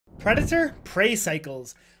Predator-prey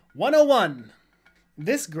cycles 101.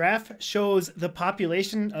 This graph shows the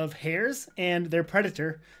population of hares and their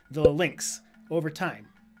predator, the lynx, over time.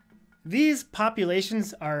 These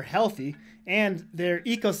populations are healthy and their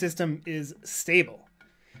ecosystem is stable.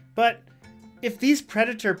 But if these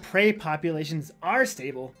predator-prey populations are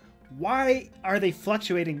stable, why are they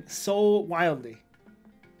fluctuating so wildly?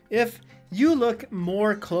 If you look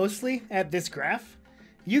more closely at this graph,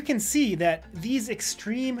 you can see that these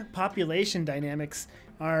extreme population dynamics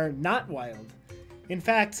are not wild. In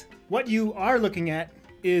fact, what you are looking at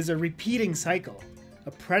is a repeating cycle,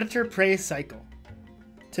 a predator-prey cycle.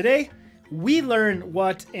 Today, we learn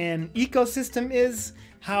what an ecosystem is,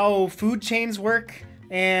 how food chains work,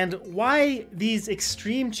 and why these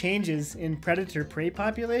extreme changes in predator-prey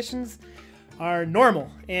populations are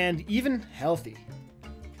normal and even healthy.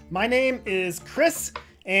 My name is Chris,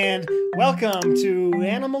 and welcome to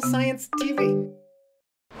Animal Science TV.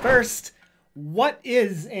 First, what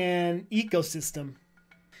is an ecosystem?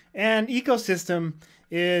 An ecosystem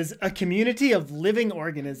is a community of living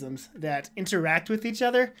organisms that interact with each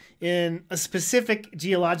other in a specific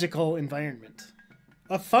geological environment.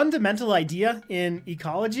 A fundamental idea in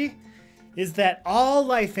ecology is that all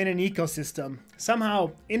life in an ecosystem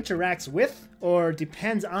somehow interacts with or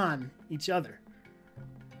depends on each other.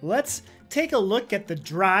 Let's take a look at the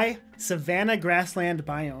dry savanna grassland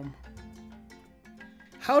biome.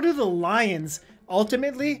 How do the lions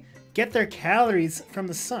ultimately get their calories from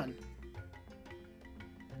the sun?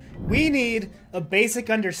 We need a basic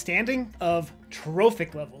understanding of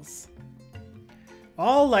trophic levels.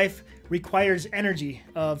 All life requires energy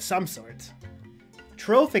of some sort.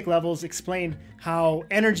 Trophic levels explain how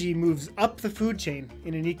energy moves up the food chain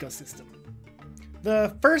in an ecosystem.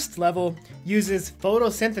 The first level uses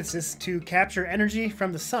photosynthesis to capture energy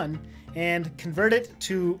from the sun and convert it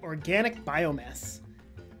to organic biomass.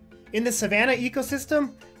 In the savanna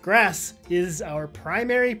ecosystem, grass is our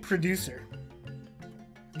primary producer.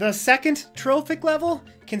 The second trophic level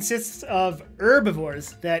consists of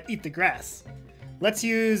herbivores that eat the grass. Let's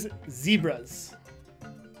use zebras.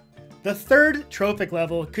 The third trophic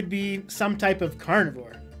level could be some type of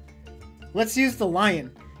carnivore. Let's use the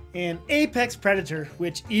lion, an apex predator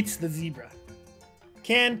which eats the zebra.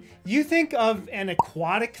 Can you think of an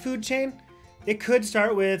aquatic food chain? It could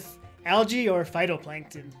start with algae or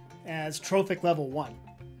phytoplankton as trophic level 1.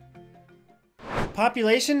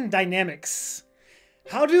 Population dynamics.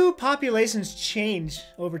 How do populations change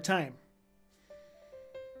over time?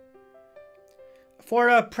 For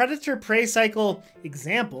a predator-prey cycle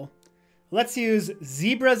example, let's use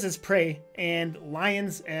zebras as prey and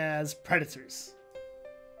lions as predators.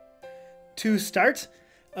 To start,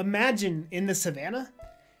 imagine in the savanna,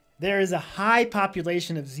 there is a high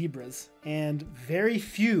population of zebras and very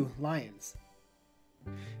few lions.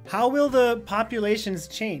 How will the populations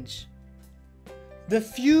change? The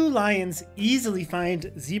few lions easily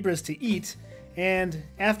find zebras to eat, and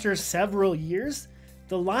after several years,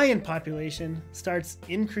 the lion population starts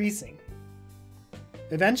increasing.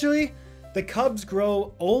 Eventually, the cubs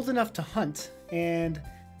grow old enough to hunt, and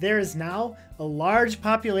there is now a large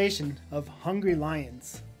population of hungry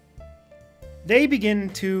lions. They begin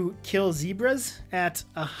to kill zebras at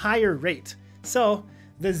a higher rate, so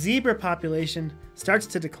the zebra population starts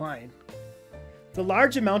to decline. The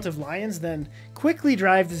large amount of lions then quickly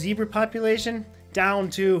drive the zebra population down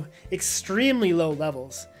to extremely low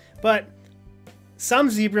levels, but some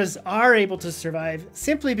zebras are able to survive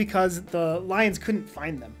simply because the lions couldn't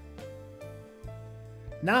find them.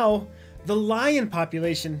 Now, the lion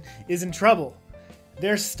population is in trouble.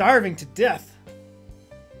 They're starving to death.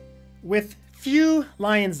 With few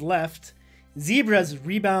lions left, zebras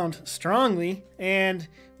rebound strongly, and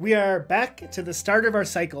we are back to the start of our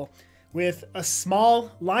cycle with a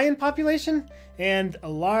small lion population and a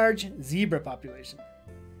large zebra population.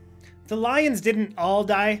 The lions didn't all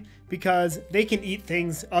die because they can eat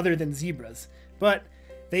things other than zebras, but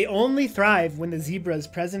they only thrive when the zebra is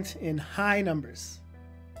present in high numbers.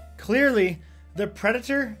 Clearly, the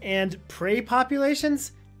predator and prey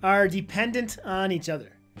populations are dependent on each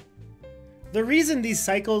other. The reason these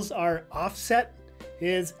cycles are offset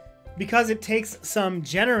is because it takes some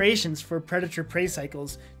generations for predator-prey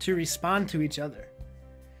cycles to respond to each other.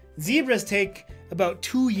 Zebras take about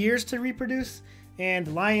 2 years to reproduce,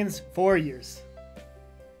 and lions 4 years.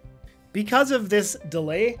 Because of this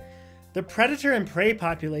delay, the predator and prey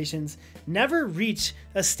populations never reach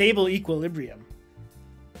a stable equilibrium.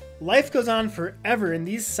 Life goes on forever in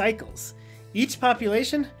these cycles, each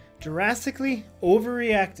population drastically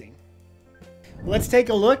overreacting. Let's take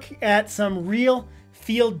a look at some real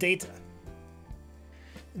field data.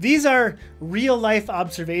 These are real-life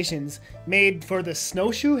observations made for the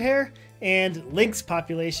snowshoe hare and lynx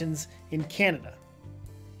populations in Canada.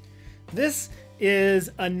 This is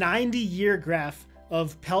a 90-year graph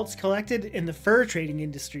of pelts collected in the fur trading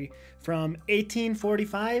industry from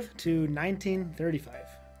 1845 to 1935.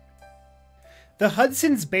 The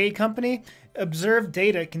Hudson's Bay Company observed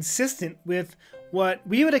data consistent with what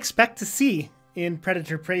we would expect to see in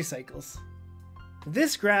predator-prey cycles.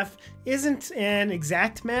 This graph isn't an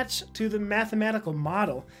exact match to the mathematical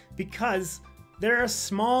model because there are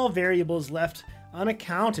small variables left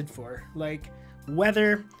unaccounted for, like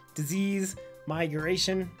weather, disease,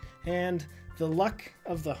 migration, and the luck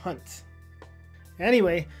of the hunt.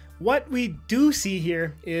 Anyway, what we do see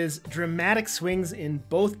here is dramatic swings in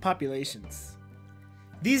both populations.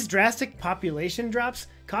 These drastic population drops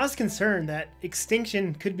cause concern that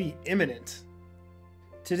extinction could be imminent.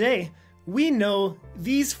 Today, we know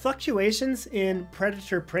these fluctuations in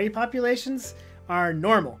predator-prey populations are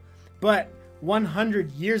normal, but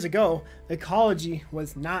 100 years ago, ecology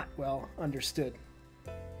was not well understood.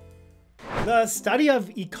 The study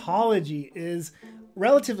of ecology is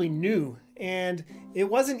relatively new, and it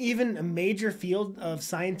wasn't even a major field of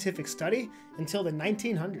scientific study until the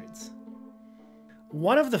 1900s.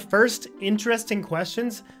 One of the first interesting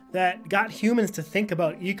questions that got humans to think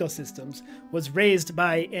about ecosystems was raised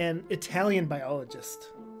by an Italian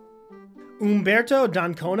biologist. Umberto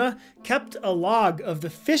d'Ancona kept a log of the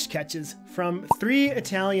fish catches from 3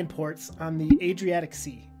 Italian ports on the Adriatic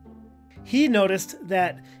Sea. He noticed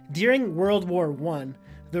that during World War I,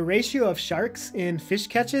 the ratio of sharks in fish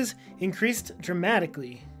catches increased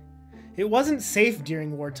dramatically. It wasn't safe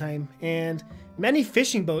during wartime, and many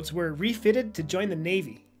fishing boats were refitted to join the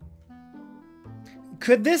Navy.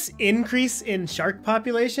 Could this increase in shark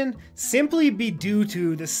population simply be due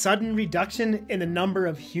to the sudden reduction in the number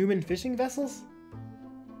of human fishing vessels?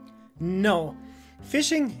 No.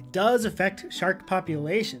 Fishing does affect shark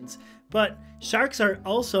populations, but sharks are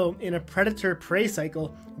also in a predator-prey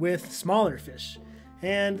cycle with smaller fish,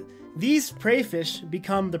 and these prey fish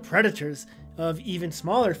become the predators of even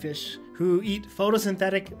smaller fish who eat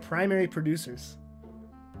photosynthetic primary producers.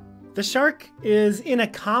 The shark is in a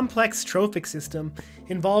complex trophic system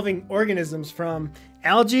involving organisms from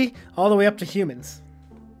algae all the way up to humans.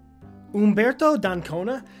 Umberto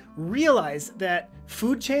d'Ancona realized that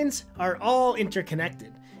food chains are all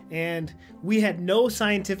interconnected, and we had no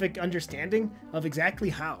scientific understanding of exactly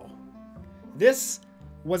how. This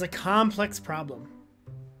was a complex problem.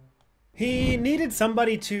 He needed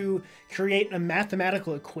somebody to create a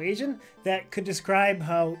mathematical equation that could describe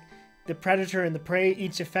how the predator and the prey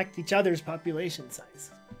each affect each other's population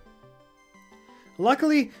size.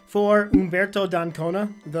 Luckily for Umberto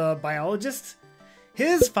d'Ancona, the biologist,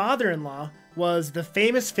 his father-in-law was the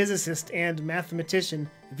famous physicist and mathematician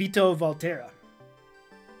Vito Volterra.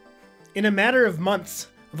 In a matter of months,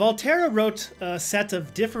 Volterra wrote a set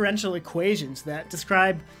of differential equations that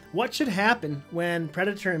describe what should happen when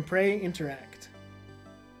predator and prey interact.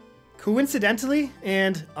 Coincidentally,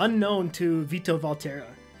 and unknown to Vito Volterra,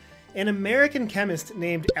 an American chemist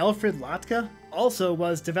named Alfred Lotka also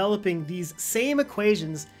was developing these same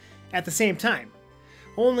equations at the same time,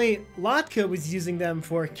 only Lotka was using them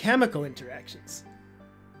for chemical interactions.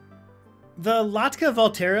 The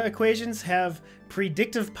Lotka-Volterra equations have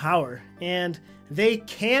predictive power, and they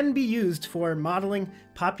can be used for modeling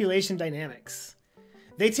population dynamics.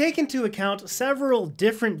 They take into account several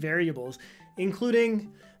different variables,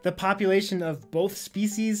 including the population of both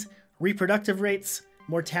species, reproductive rates,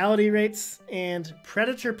 mortality rates, and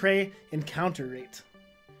predator-prey encounter rate.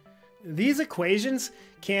 These equations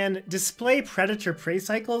can display predator-prey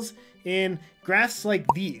cycles in graphs like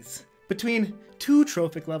these, between 2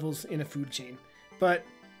 trophic levels in a food chain, but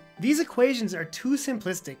these equations are too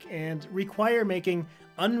simplistic and require making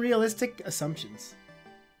unrealistic assumptions.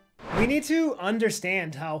 We need to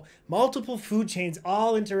understand how multiple food chains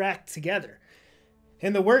all interact together,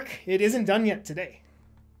 and the work, it isn't done yet today.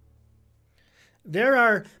 There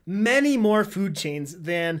are many more food chains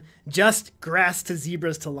than just grass to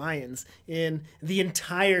zebras to lions in the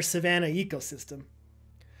entire savanna ecosystem.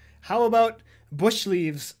 How about bush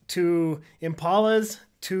leaves to impalas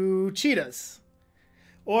to cheetahs?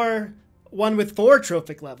 Or one with 4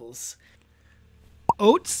 trophic levels.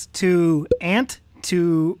 Oats to ant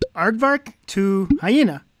to aardvark to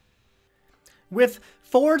hyena. With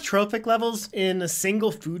 4 trophic levels in a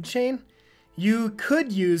single food chain, you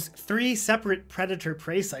could use 3 separate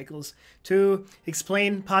predator-prey cycles to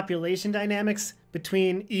explain population dynamics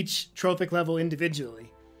between each trophic level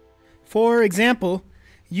individually. For example,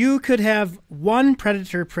 you could have one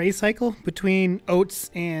predator-prey cycle between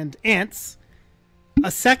oats and ants,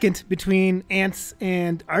 a second between ants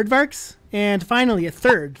and aardvarks, and finally a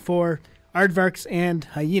third for aardvarks and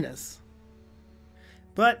hyenas.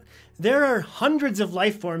 But there are hundreds of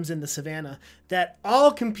life forms in the savanna that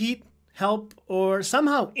all compete, help, or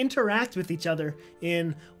somehow interact with each other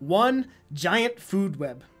in one giant food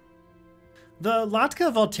web. The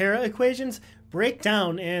Lotka-Volterra equations break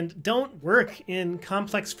down and don't work in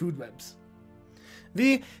complex food webs.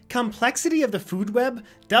 The complexity of the food web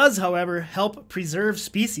does, however, help preserve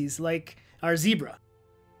species like our zebra.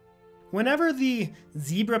 Whenever the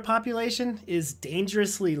zebra population is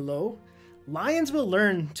dangerously low, lions will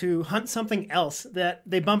learn to hunt something else that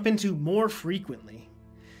they bump into more frequently.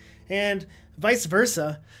 And vice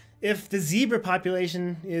versa, if the zebra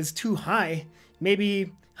population is too high,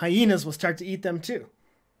 maybe hyenas will start to eat them too.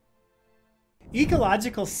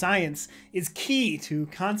 Ecological science is key to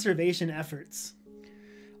conservation efforts.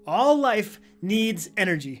 All life needs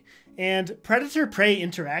energy, and predator-prey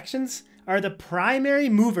interactions are the primary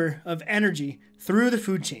mover of energy through the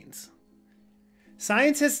food chains.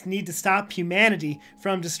 Scientists need to stop humanity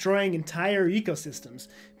from destroying entire ecosystems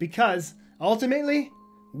because, ultimately,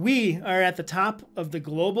 we are at the top of the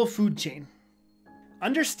global food chain.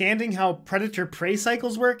 Understanding how predator-prey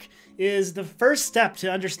cycles work is the first step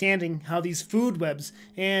to understanding how these food webs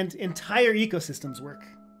and entire ecosystems work.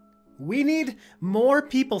 We need more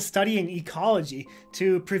people studying ecology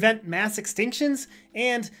to prevent mass extinctions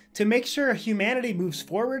and to make sure humanity moves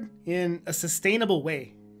forward in a sustainable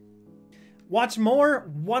way. Watch more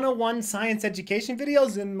 101 science education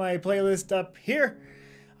videos in my playlist up here.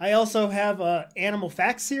 I also have an animal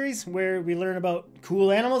facts series where we learn about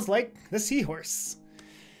cool animals like the seahorse.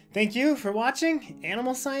 Thank you for watching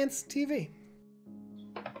Animal Science TV.